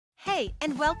Hi,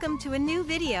 and welcome to a new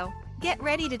video. Get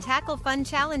ready to tackle fun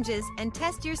challenges and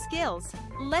test your skills.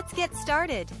 Let's get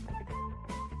started.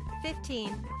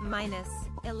 15 minus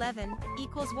 11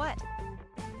 equals what?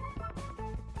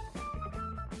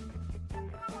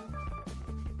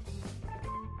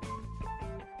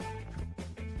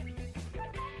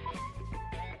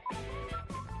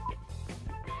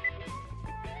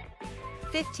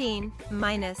 Fifteen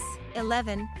minus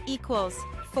 11 equals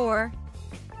 4.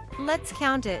 Let's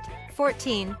count it.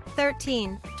 14,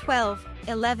 13, 12,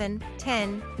 11,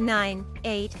 10, 9,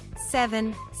 8,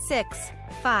 7, 6,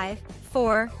 5,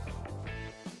 4.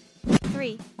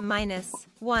 3 minus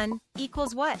 1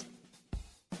 equals what?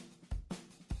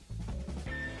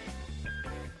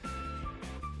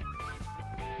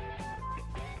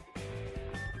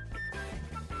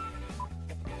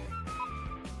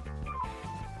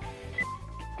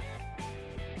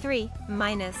 Three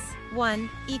minus 1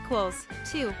 equals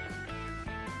 2.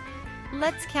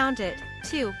 Let's count it.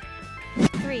 2.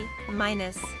 3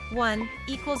 minus 1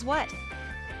 equals what?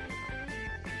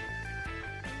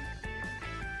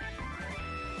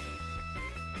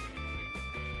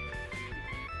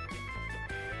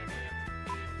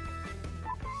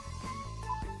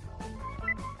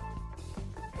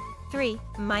 Three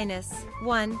minus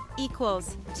 1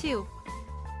 equals 2.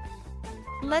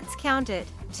 Let's count it.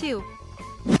 2.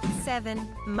 7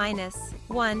 minus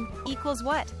 1 equals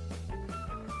what?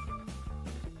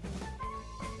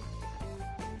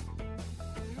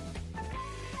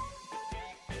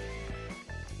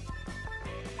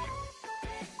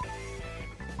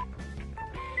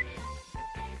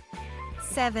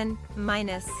 Seven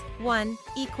minus 1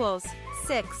 equals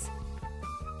 6.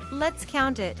 Let's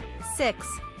count it.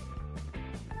 6.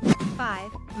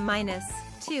 5 minus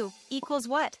 2 equals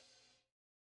what?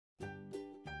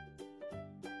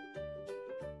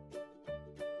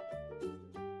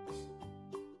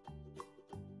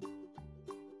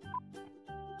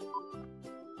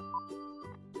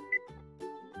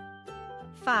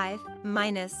 Five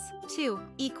minus 2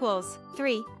 equals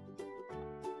 3.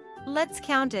 Let's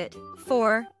count it.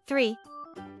 4, 3.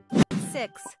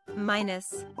 6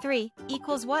 minus 3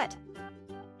 equals what?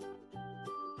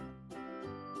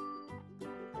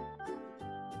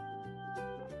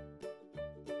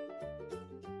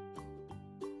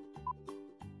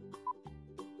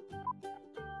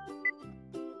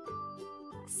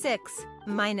 Six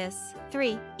minus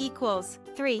 3 equals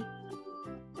 3.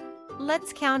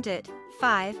 Let's count it.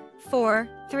 5, 4,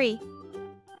 3.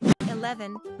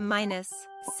 11 minus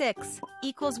 6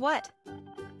 equals what?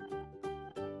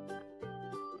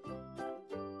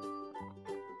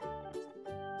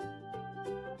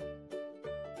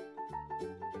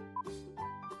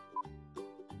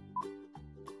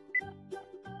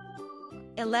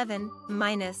 Eleven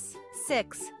minus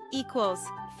 6 equals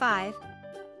 5.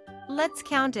 Let's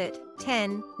count it.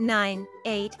 10, 9,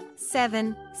 8,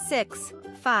 7, 6,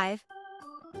 5.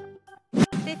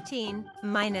 15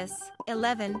 minus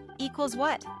 11 equals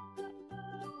what?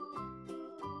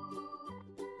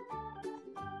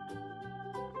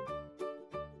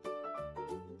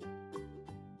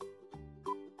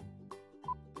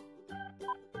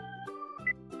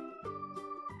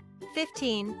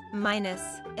 Fifteen minus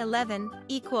 11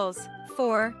 equals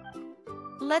 4.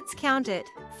 Let's count it.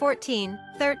 14,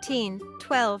 13,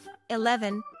 12,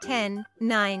 11, 10,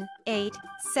 9, 8,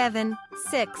 7,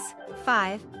 6,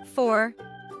 5, 4.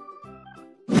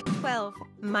 12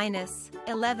 minus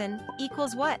 11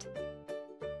 equals what?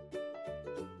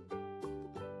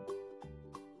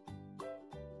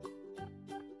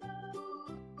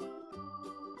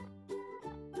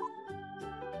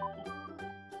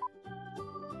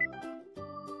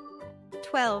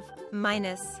 Twelve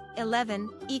minus 11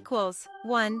 equals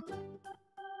 1.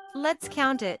 Let's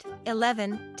count it.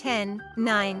 11, 10,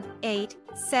 9, 8,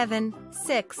 7,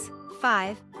 6,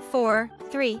 5, 4,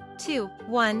 3, 2,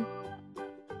 1.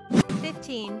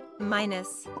 15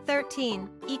 minus 13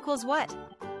 equals what?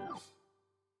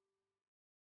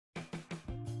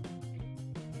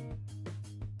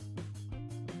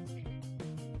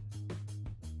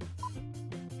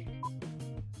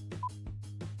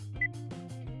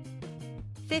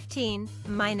 Fifteen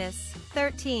minus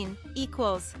 13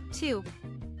 equals 2.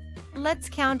 Let's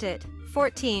count it.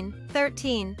 14,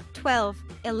 13, 12,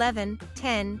 11,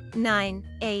 10, 9,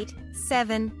 8,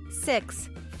 7, 6,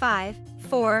 5,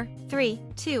 4, 3,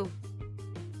 2.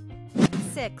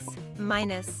 6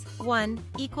 minus 1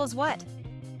 equals what?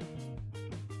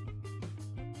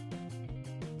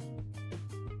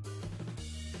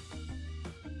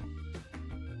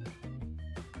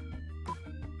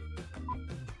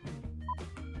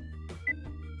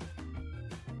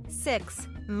 Six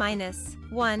minus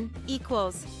 1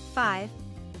 equals 5.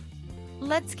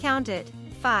 Let's count it.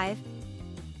 5.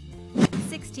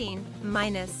 16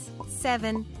 minus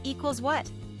 7 equals what?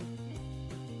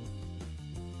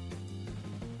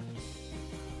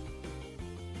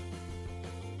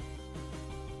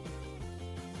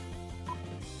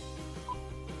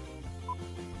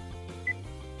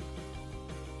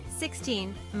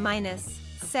 (16 minus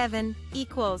 7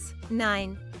 equals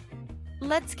 9.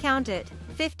 Let's count it.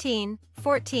 15,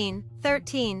 14,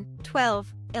 13,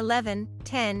 12, 11,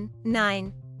 10,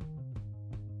 9.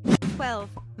 12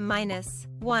 minus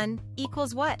 1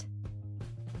 equals what?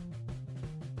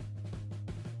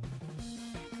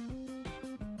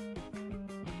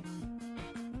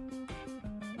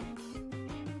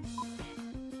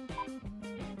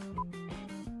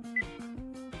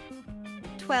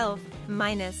 (12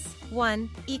 minus 1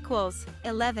 equals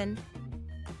 11.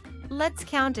 Let's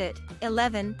count it.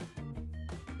 11.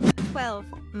 12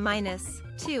 minus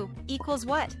 2 equals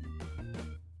what?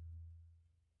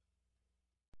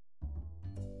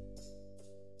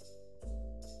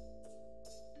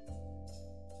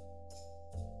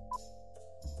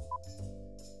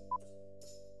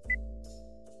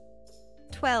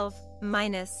 (12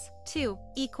 minus 2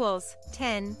 equals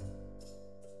 10.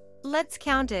 Let's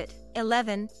count it.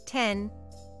 11, 10.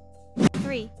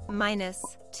 3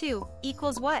 minus 2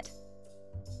 equals what?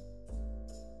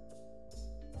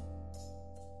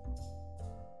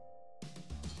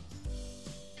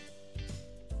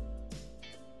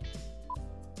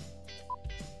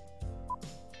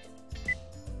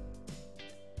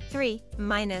 (3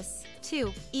 minus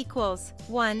 2 equals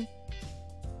 1.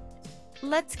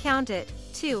 Let's count it.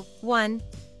 2, 1.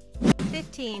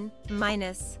 15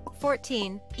 minus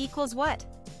 14 equals what?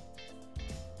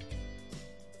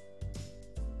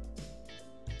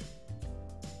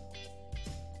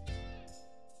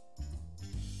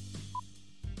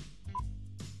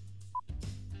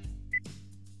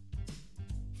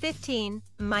 (15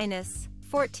 minus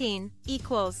 14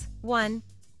 equals 1.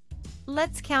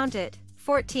 Let's count it.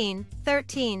 14,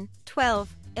 13,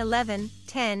 12, 11,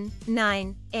 10,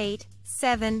 9, 8,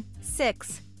 7,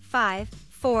 6, 5,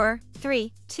 4,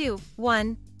 3, 2,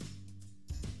 1.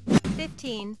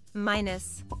 15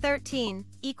 minus 13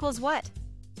 equals what?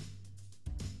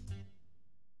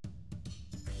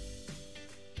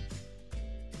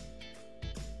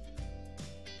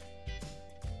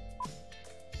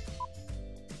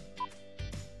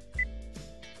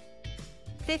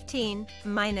 (15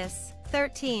 minus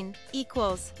 13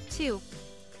 equals 2.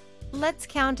 Let's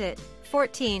count it.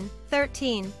 14,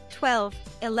 13, 12,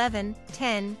 11,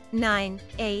 10, 9,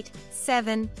 8,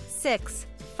 7, 6,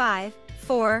 5,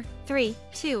 4, 3,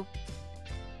 2.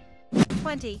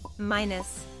 20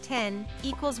 minus 10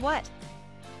 equals what?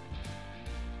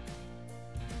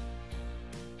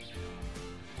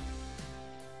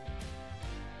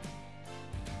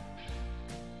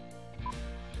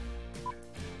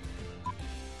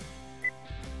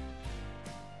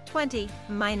 (20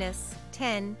 minus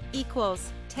 10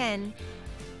 equals 10.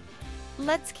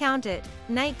 Let's count it.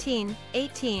 19,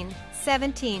 18,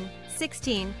 17,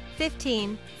 16,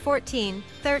 15, 14,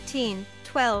 13,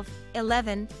 12,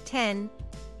 11, 10.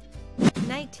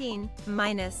 19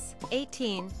 minus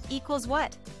 18 equals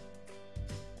what?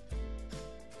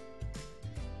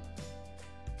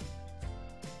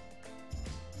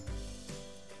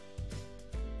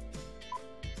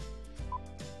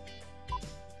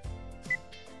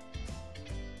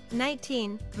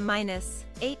 (19 minus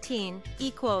 18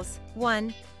 equals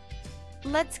 1.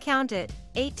 Let's count it.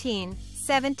 18,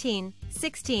 17,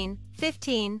 16,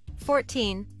 15,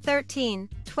 14, 13,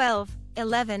 12,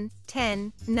 11,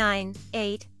 10, 9,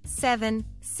 8, 7,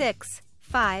 6,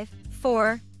 5,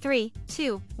 4, 3,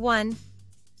 2, 1.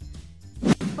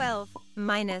 12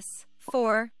 minus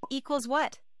 4 equals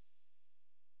what?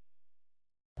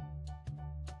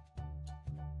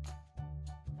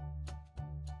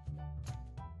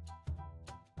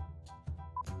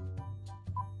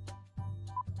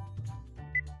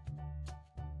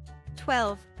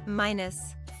 (12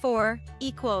 minus 4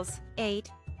 equals 8.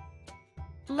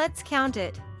 Let's count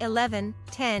it. 11,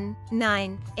 10,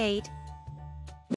 9, 8,